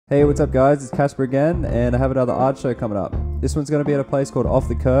Hey, what's up guys? It's Kasper again, and I have another art show coming up. This one's going to be at a place called Off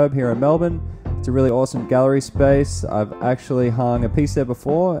the Curb here in Melbourne. It's a really awesome gallery space. I've actually hung a piece there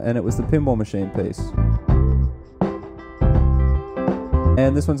before, and it was the pinball machine piece.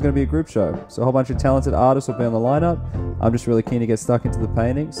 And this one's going to be a group show, so a whole bunch of talented artists will be on the lineup. I'm just really keen to get stuck into the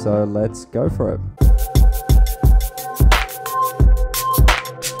painting, so let's go for it.